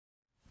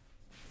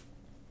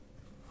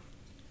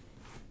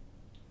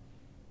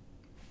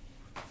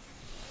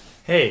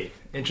Hey,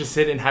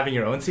 interested in having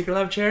your own Secret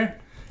Lab chair?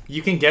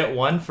 You can get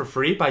one for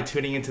free by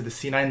tuning into the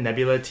C9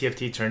 Nebula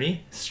TFT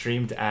tourney,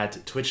 streamed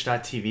at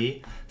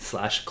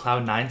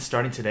twitch.tv/cloud9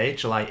 starting today,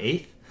 July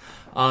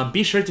 8th.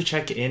 Be sure to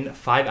check in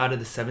 5 out of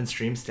the 7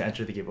 streams to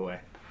enter the giveaway.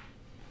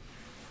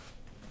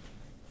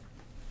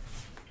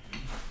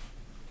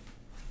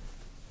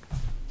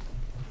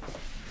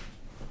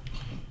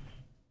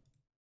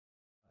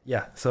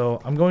 Yeah,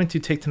 so I'm going to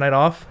take tonight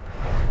off,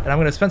 and I'm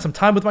going to spend some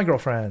time with my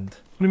girlfriend.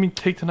 What do you mean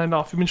take tonight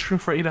off? You've been streaming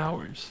for 8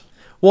 hours.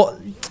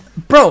 Well,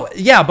 bro,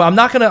 yeah, but I'm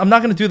not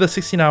gonna do the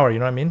 16-hour. You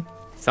know what I mean?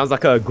 Sounds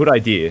like a good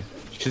idea.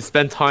 You should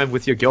spend time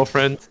with your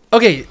girlfriend.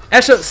 Okay,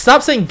 Escha,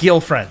 stop saying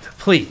girlfriend,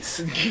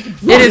 please.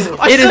 It is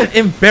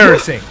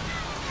embarrassing.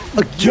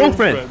 A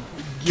girlfriend.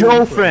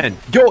 Girlfriend.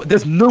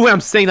 There's no way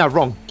I'm saying that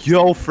wrong.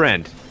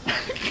 Girlfriend.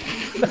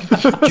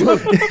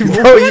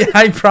 Bro, yeah,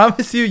 I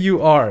promise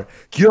you are.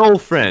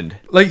 Girlfriend.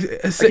 Like,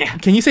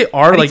 can you say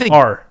R like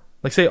R?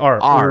 Like say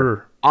R.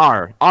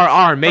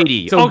 R,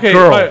 matey. So okay,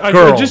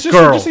 girl, just say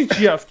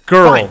GF.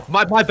 Girl.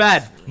 Fine. My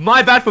bad.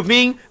 My bad for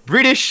being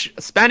British,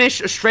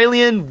 Spanish,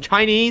 Australian,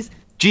 Chinese.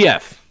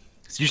 GF.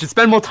 So you should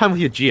spend more time with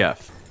your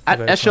GF.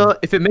 At Escha,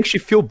 if it makes you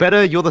feel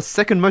better, you're the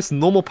second most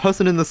normal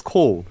person in this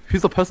call.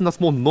 Who's the person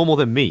that's more normal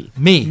than me?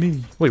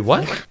 Me. Wait,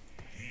 what?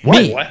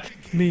 What?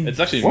 Me.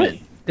 It's actually what?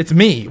 me. It's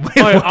me.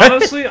 Wait,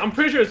 honestly, I'm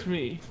pretty sure it's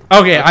me.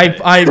 Okay,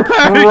 I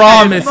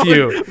promise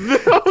you.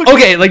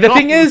 Okay, like the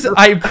thing is,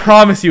 I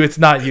promise you it's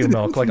not you,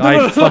 Milk. Like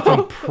I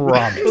fucking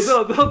promise.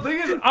 The thing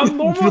is, I'm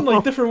normal in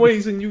like different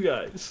ways than you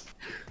guys.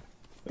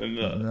 And,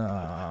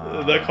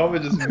 that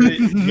comment just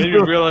made me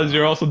realize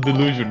you're also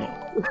delusional.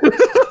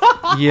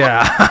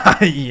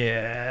 Yeah,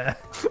 yeah.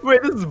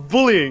 Wait, this is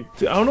bullying.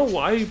 Dude, I don't know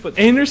why, but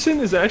Anderson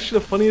is actually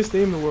the funniest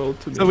name in the world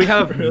to me. So we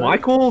have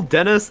Michael,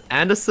 Dennis,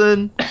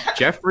 Anderson,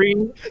 Jeffrey.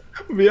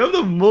 We have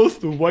the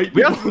most white.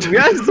 They are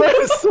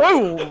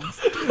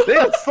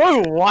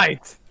so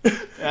white.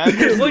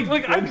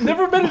 like I've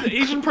never met an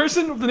Asian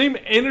person with the name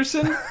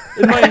Anderson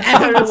in my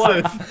entire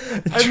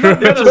life. I've never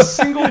met a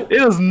single. It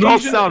does not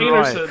Asian sound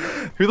Anderson.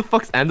 right. Who the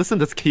fuck's Anderson?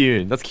 That's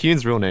Kiyoon. That's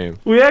Kiyoon's real name.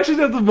 We actually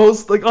have the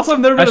most. Like, also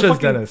I've never met a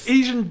fucking Dennis.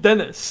 Asian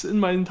Dennis in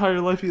my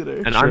entire life either.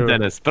 And I'm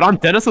Dennis, but I'm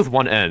Dennis with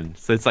one N,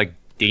 so it's like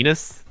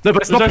Dennis. No,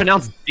 but it's not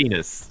pronounced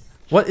Dennis.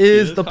 What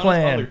is the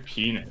plan? Like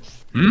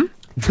penis. Hmm?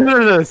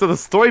 No. So the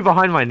story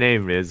behind my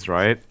name is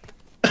right.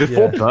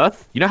 Before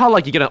birth, you know how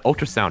like you get an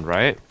ultrasound,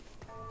 right?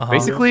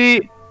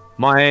 Basically,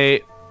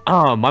 my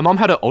mom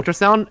had an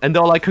ultrasound, and they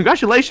were like,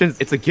 "Congratulations,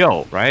 it's a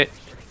girl," right?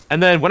 And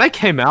then when I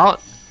came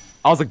out,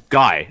 I was a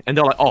guy, and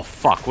they're like, "Oh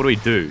fuck, what do we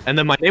do?" And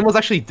then my name was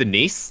actually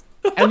Denise.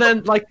 And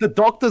then like the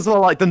doctors were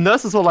like, the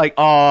nurses were like,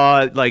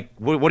 like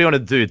what do you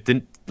want to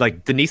do?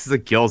 Like Denise is a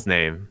girl's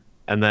name.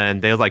 And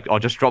then they was like, "Oh,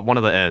 just drop one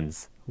of the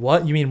N's."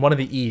 What? You mean one of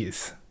the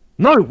E's?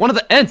 No, one of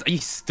the N's. Are you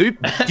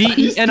stupid?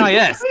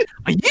 D-E-N-I-S.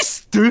 Are you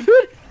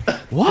stupid?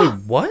 What?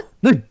 Wait, what?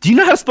 No, do you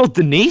know how to spell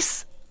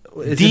Denise?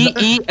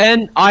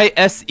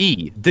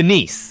 D-E-N-I-S-E.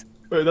 Denise.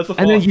 Wait, that's a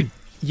And then you...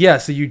 Yeah,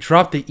 so you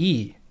dropped the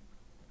E.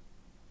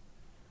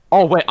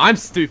 Oh, wait, I'm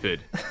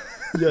stupid.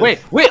 Yes.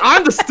 Wait,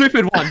 I'm the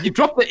stupid one. You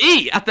dropped the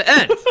E at the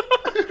end.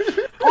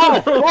 Oh,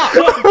 fuck.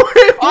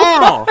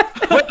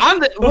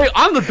 Wait,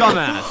 I'm the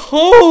dumbass.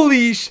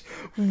 Holy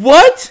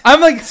what? I'm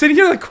like sitting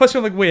here like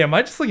question like, wait, am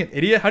I just like an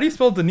idiot? How do you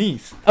spell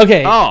Denise?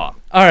 Okay. Oh. All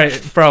right,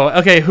 bro.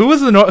 Okay, who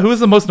was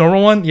the most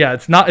normal one? Yeah,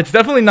 it's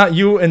definitely not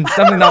you, and it's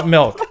definitely not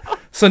Milk.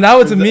 So now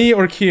it's me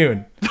or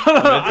Kiyoon.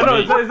 I know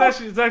it's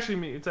actually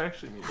me. It's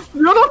actually me.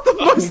 You're not the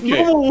most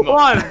normal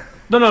one.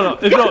 No.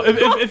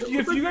 If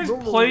you guys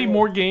play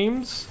more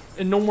games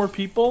and know more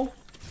people,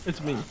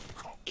 it's me.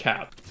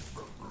 Cap.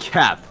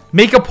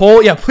 Make a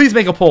poll. Yeah, please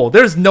make a poll.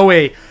 There's no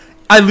way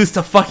I lose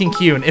to fucking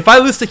Kiyoon. If I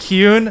lose to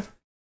Kiyoon,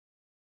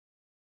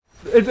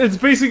 it's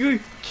basically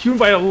Kiyoon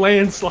by a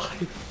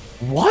landslide.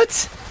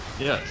 What?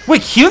 Yes.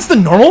 Wait, Kiyoon's the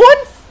normal one?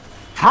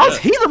 How's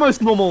he the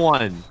most normal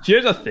one?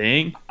 Here's the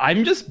thing.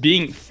 I'm just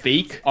being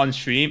fake on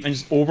stream and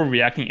just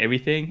overreacting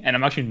everything, and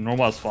I'm actually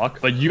normal as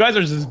fuck. But you guys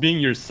are just being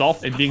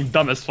yourself and being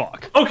dumb as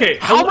fuck. Okay,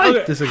 How am I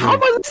less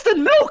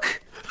than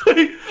Milk?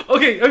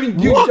 Okay, I mean,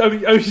 you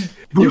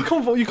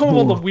come up with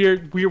all the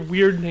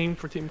weird name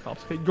for team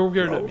comps. Okay, you're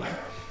weird at me.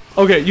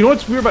 Okay, you know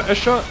what's weird about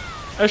Escha?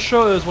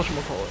 Escha is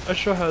whatchamacallit.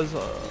 Escha has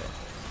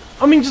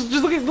I mean, just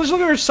look at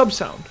her sub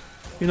sound.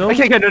 You know?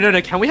 Okay,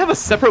 no. Can we have a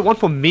separate one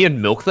for me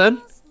and Milk then?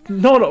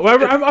 No.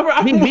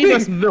 I mean, me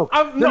versus Milk.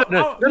 No.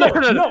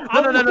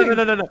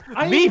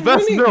 Me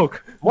versus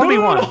Milk.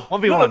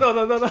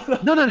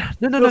 1v1. No.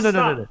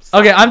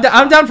 Okay,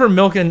 I'm down for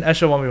Milk and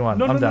Escha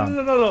 1v1. I'm down.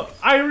 No.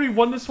 I already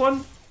won this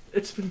one.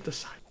 It's been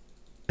decided.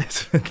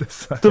 It's been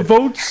decided. The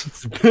votes.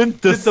 It's been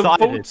decided.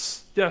 The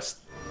votes. Yes.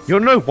 You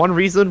wanna know one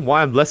reason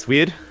why I'm less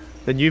weird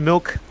than you,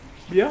 Milk?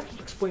 Yeah.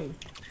 Explain.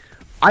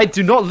 I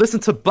do not listen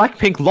to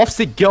Blackpink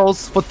lovesick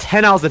girls for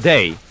 10 hours a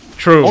day.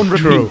 True. On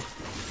repeat.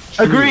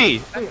 Agree.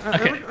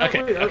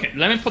 Okay.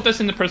 Let me put this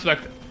into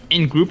perspective.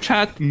 In group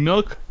chat,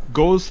 Milk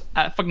goes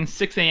at fucking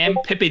 6 a.m.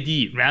 Pepe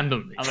D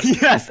randomly.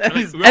 Yes.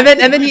 And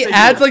then he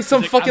adds like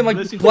some fucking like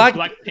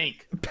Blackpink.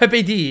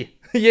 Pepe D.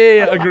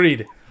 Yeah,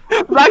 agreed.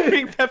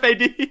 Blackpink Pepe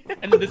D.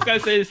 And then this guy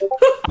says,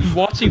 I'm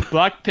watching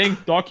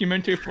Blackpink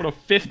documentary for the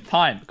 5th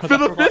time. Because For I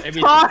the forgot 5th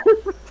everything. time.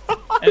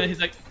 And then he's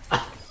like,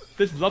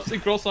 this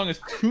Lovesick Girl song is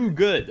too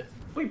good.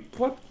 Wait,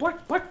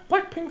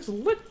 Blackpink's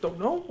lit though,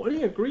 no?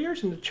 Any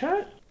agreeers in the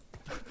chat?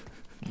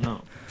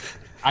 No.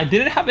 I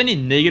didn't have any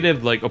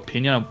negative like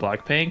opinion on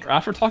Blackpink.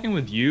 After talking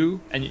with you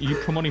and you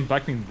promoting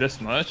Blackpink this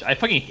much, I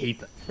fucking hate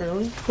them.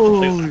 Really?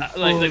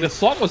 Like the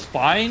song was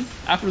fine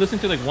after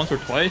listening to it like once or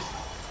twice.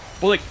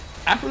 But like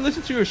after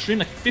listening to your stream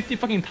like 50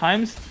 fucking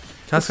times,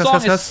 the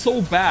song is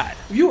so bad.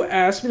 If you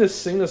ask me to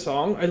sing the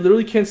song, I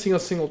literally can't sing a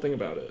single thing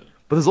about it.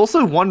 But there's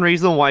also one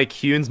reason why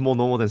Kiyoon's more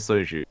normal than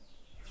Soju.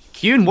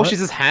 Kiyoon washes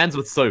his hands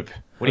with soap.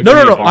 No.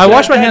 I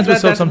wash my hands with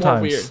soap That's more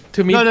sometimes. weird.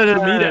 To me, No.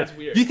 that's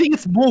weird. You think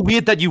it's more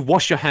weird that you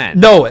wash your hands?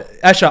 No,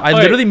 Escha, I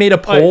literally made a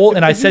poll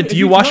and I if said, you- do if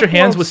you you wash don't your go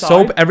hands with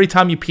outside- soap every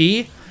time you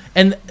pee?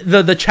 And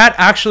the chat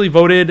actually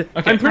voted.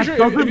 I'm pretty sure.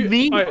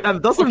 That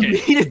doesn't mean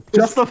it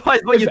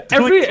justifies what you're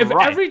doing. If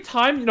every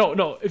time,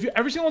 no, if you,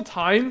 every single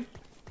time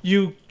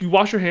you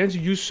wash your hands,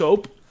 you use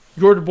soap,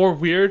 you're more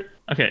weird.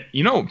 Okay,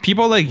 you know,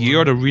 people like you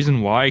are the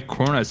reason why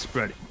Corona is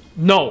spreading.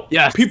 No.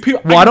 Yes.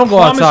 Well, I don't go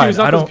promise you outside. it's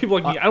not I those don't- people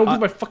like me. I don't leave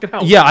my fucking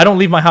house. Yeah, I don't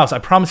leave my house. I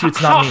promise you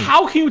it's not me.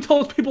 How can you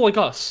tell it's people like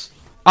us?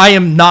 I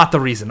am not the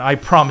reason. I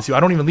promise you. I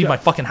don't even leave my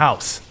fucking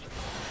house.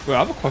 Wait, I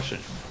have a question.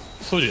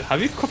 Soju,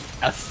 have you cooked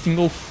a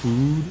single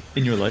food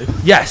in your life?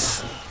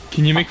 Yes.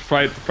 Can you make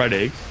fried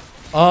eggs?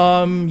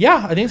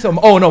 Yeah, I think so.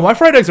 Oh, no, my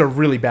fried eggs are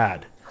really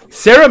bad.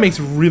 Sarah makes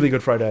really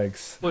good fried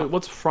eggs. Wait,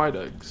 what's fried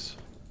eggs?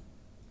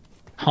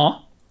 Huh?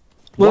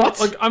 What?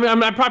 Like, I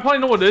mean, I probably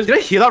know what it is. Did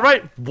I hear that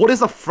right? What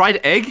is a fried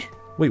egg?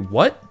 Wait,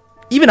 what?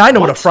 Even I know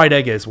what a fried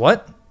egg is.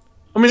 What?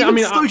 Even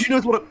Soju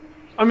knows what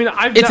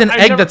a... It's an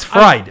egg that's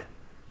fried.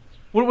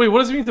 Wait, what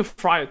does it mean to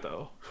fry it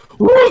though?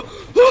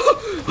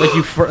 Like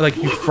you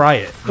fry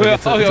it. Like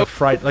it's a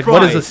fried. Like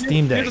what is a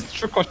steamed egg? Here's a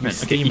trick question. You Okay,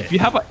 steam if it. you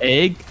have an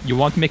egg, you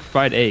want to make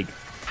fried egg.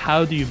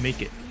 How do you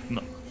make it?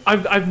 No.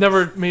 I've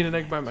never made an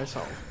egg by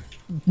myself.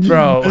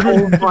 Bro,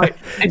 Oh my...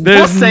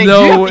 there's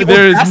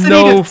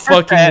no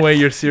fucking way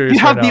you're serious You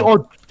have right the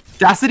now.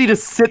 audacity to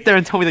sit there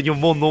and tell me that you're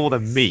more normal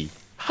than me.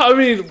 I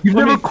mean, You've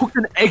never cooked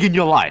an egg in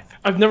your life.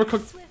 I've never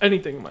cooked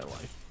anything in my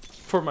life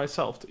for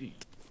myself to eat.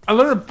 I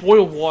learned to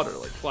boil water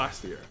like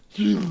last year.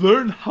 You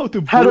learn how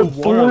to boil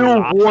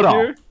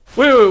water.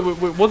 Wait.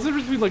 What's the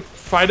difference between like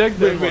fried egg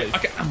and like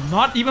Okay, I'm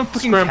not even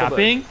fucking scrambled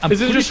capping. egg? I'm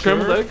Is it pretty just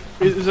scrambled sure- egg?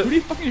 Is I'm it? pretty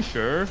fucking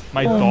sure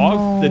my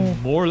dog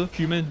did more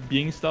human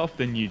being stuff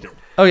than you did.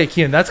 Okay,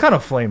 Kiyoon, that's kind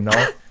of flame, no?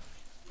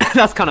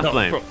 That's kind of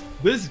flame. Bro,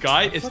 this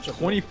guy is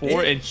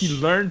 24 and he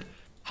learned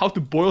how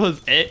to boil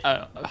his egg,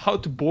 how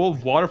to boil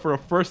water for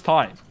the first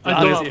time. I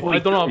don't know how to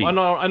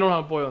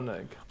boil an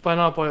egg, but I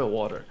know how to boil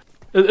water.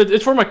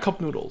 It's for my cup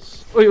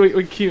noodles. Wait,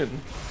 Kiyoon.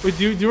 Wait,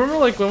 do you remember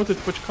like when I went to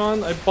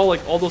TwitchCon? I bought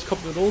like all those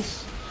cup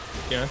noodles.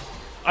 Yeah.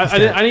 I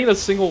didn't eat a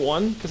single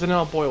one because I know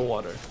how to boil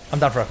water. I'm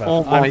down for a fact.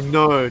 Oh my,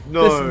 no.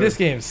 This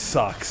game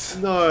sucks.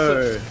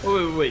 No.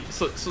 Wait.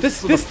 So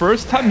This- the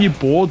first time you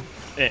boiled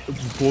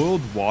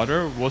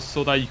water was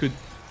so that you could,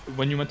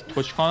 when you went to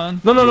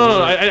TwitchCon.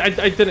 No. I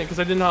didn't because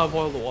I didn't know how to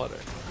boil the water.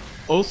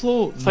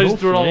 Also, So I just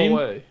threw it all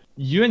away.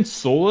 You and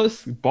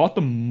Solus bought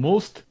the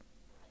most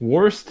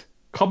worst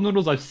cup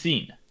noodles I've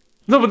seen.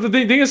 No, but the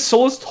thing is,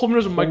 Solus told me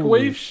there's a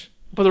microwave,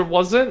 but there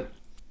wasn't.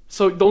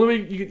 So the only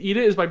way you could eat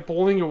it is by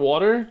boiling your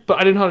water. But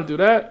I didn't know how to do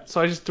that,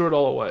 so I just threw it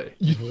all away.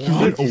 You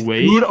threw it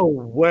away. Threw it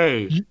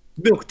away.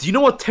 Milk, do you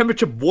know what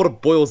temperature water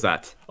boils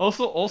at?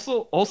 Also,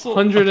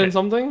 100 okay. and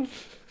something.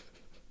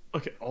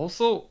 Okay.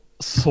 Also,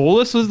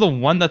 Solus was the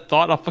one that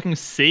thought a fucking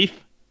safe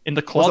in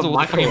the closet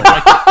was a fucking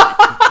microwave.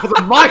 It was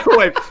a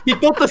microwave. He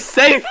thought the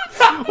safe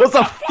was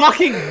a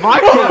fucking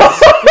microwave.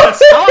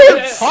 How is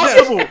it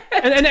possible?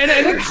 And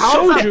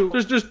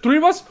Soju, there's three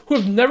of us who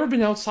have never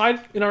been outside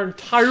in our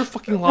entire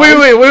fucking lives.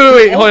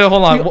 Wait. Hold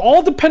on. We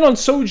all depend on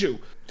Soju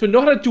to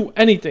know how to do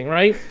anything,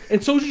 right? And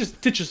Soju just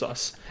ditches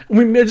us.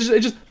 And it's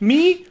just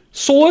me,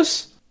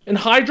 Solus, and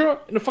Hydra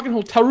in a fucking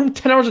hotel room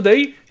 10 hours a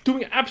day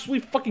doing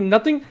absolutely fucking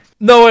nothing.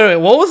 No, wait.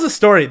 What was the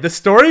story? The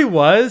story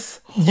was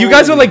you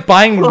guys are like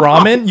buying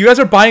ramen. You guys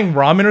are buying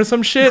ramen or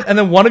some shit, and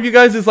then one of you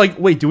guys is like,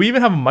 "Wait, do we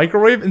even have a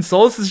microwave?" And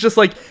Solus is just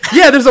like,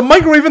 "Yeah, there's a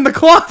microwave in the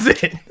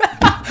closet."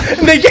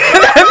 and they get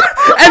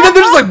and then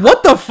they're just like,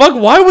 "What the fuck?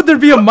 Why would there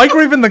be a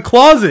microwave in the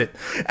closet?"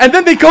 And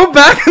then they go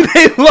back and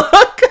they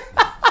look,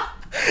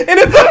 and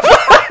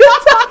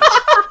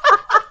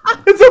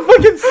it's a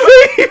fucking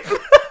safe.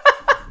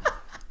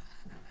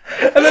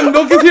 And then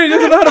Milk is here. He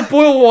doesn't know how to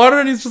boil water,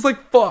 and he's just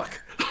like, "Fuck."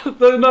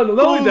 No, not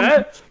only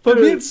that, but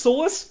me and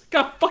Solus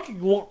got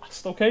fucking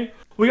lost, okay?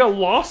 We got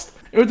lost,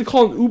 and we had to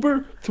call an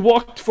Uber to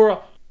walk for a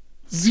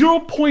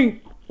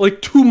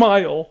 0.2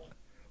 mile.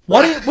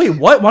 Why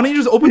don't you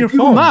just open your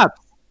Google phone?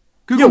 Maps.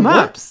 Google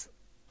Maps.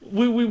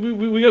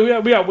 We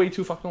got way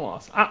too fucking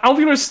lost. I don't think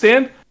you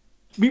understand.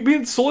 Me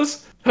and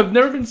Solus have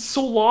never been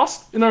so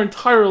lost in our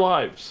entire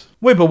lives.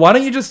 Wait, but why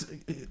don't you just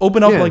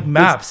open up Yeah, like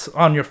maps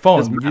on your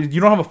phone? You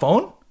don't have a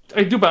phone?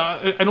 I do, but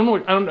I don't know.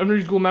 I've never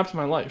used Google Maps in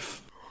my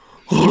life.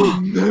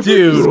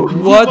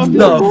 Dude, what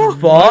the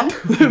fuck?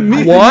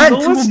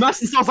 What?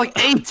 Master sounds like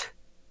 8.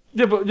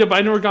 Yeah, but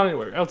I never got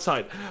anywhere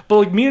outside. But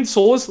like me and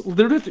Solus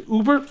literally had to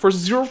Uber for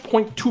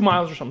 0.2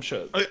 miles or some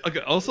shit. Okay.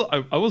 Also,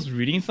 I was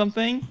reading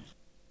something.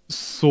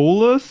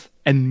 Solus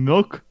and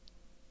Milk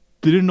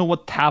didn't know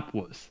what tap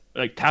was.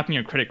 Like tapping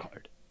your credit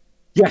card.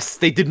 Yes,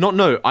 they did not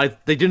know.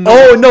 They didn't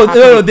know. Oh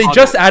no! They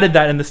just added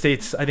that in the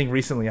States. I think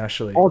recently,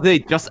 actually. Oh, they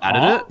just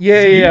added it.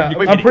 Yeah.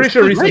 I'm pretty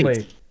sure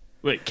recently.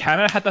 Wait,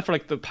 Canada had that for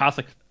like the past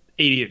like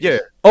 80 years. Yeah.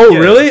 Oh Yeah,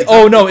 really? exactly.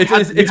 Oh no! We It's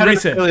had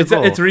recent. it as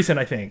well. It's recent.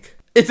 I think.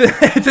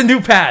 It's a new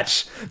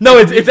patch. No,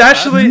 it's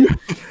actually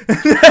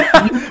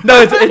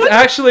no, it's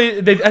actually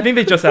I think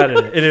they just added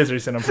it. It is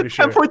recent. I'm pretty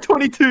sure.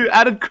 10.22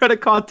 added credit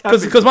card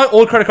tapping. Because my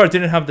old credit card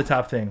didn't have the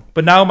tap thing,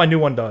 but now my new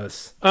one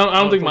does.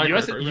 I don't think my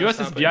US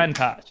is behind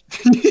patch.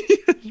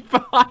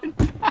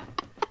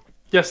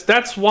 Yes,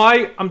 that's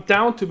why I'm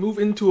down to move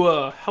into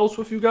a house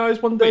with you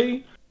guys one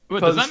day.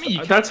 Wait, does that mean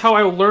you that's how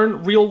I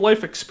learn real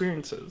life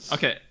experiences.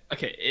 Okay.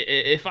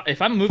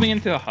 If I'm moving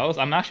into a house,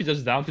 I'm actually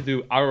just down to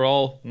do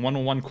IRL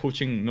 101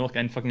 coaching Milk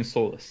and fucking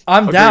Solus.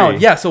 I'm down.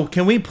 Yeah. So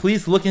can we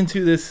please look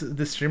into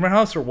this streamer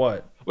house or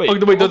what? Wait,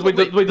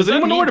 does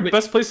anyone know where the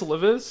best place to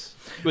live is?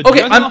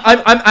 Okay,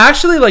 I'm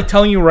actually like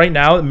telling you right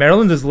now,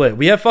 Maryland is lit.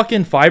 We have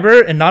fucking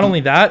fiber, and not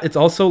only that, it's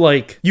also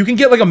like you can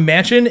get like a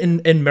mansion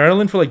in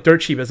Maryland for like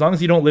dirt cheap as long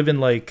as you don't live in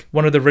like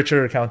one of the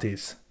richer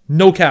counties.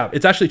 No cap,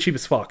 it's actually cheap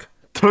as fuck.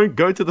 Don't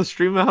go to the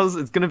streamer house.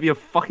 It's gonna be a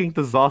fucking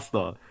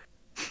disaster.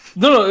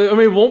 No, I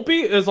mean it won't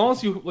be as long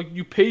as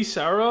you pay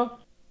Sarah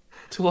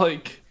to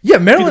like. Yeah, be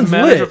the Maryland's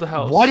manager lit. of the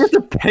house. Why do you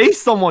have to pay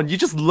someone? You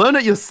just learn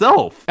it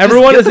yourself.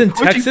 Everyone Just is get in the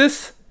coaching-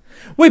 Texas.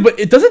 Wait, but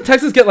doesn't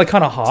Texas get like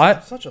kind of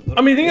hot? Such a little.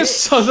 I mean, the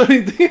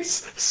thing is,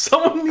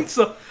 someone needs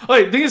to.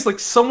 Like, the thing is, like,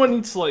 someone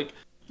needs to like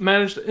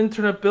manage the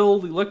internet bill,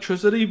 the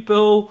electricity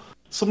bill.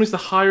 Someone needs to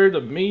hire the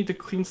maid to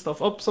clean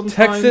stuff up. Sometimes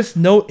Texas,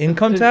 no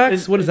income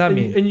tax. What does that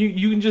mean? And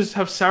you can just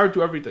have Sarah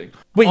do everything.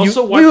 Wait,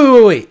 also,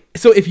 wait.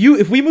 So if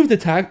we move to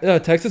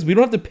Texas, we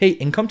don't have to pay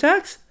income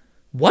tax?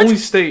 What? Only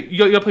state.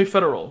 You gotta pay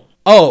federal.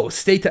 Oh,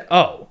 state tax.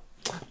 Oh.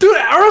 Dude,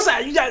 I was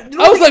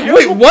like,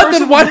 wait, what?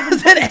 Then why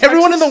doesn't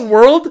everyone in the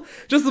world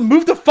just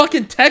move to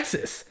fucking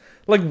Texas?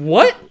 Like,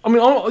 what? I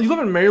mean, you live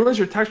in Maryland,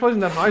 your tax probably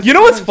isn't that high. You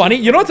know what's funny?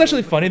 You know what's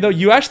actually funny, though?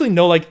 You actually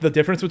know, like, the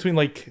difference between,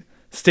 like,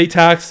 state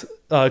tax,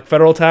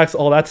 federal tax,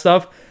 all that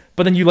stuff,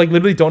 but then you, like,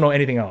 literally don't know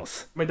anything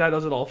else. My dad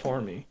does it all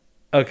for me.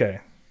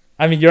 Okay.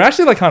 I mean, you're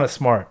actually, like, kind of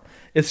smart.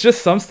 It's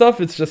just some stuff,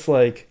 it's just,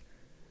 like...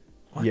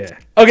 What? Yeah.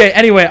 Okay,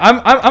 anyway,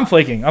 I'm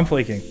flaking.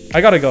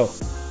 I gotta go.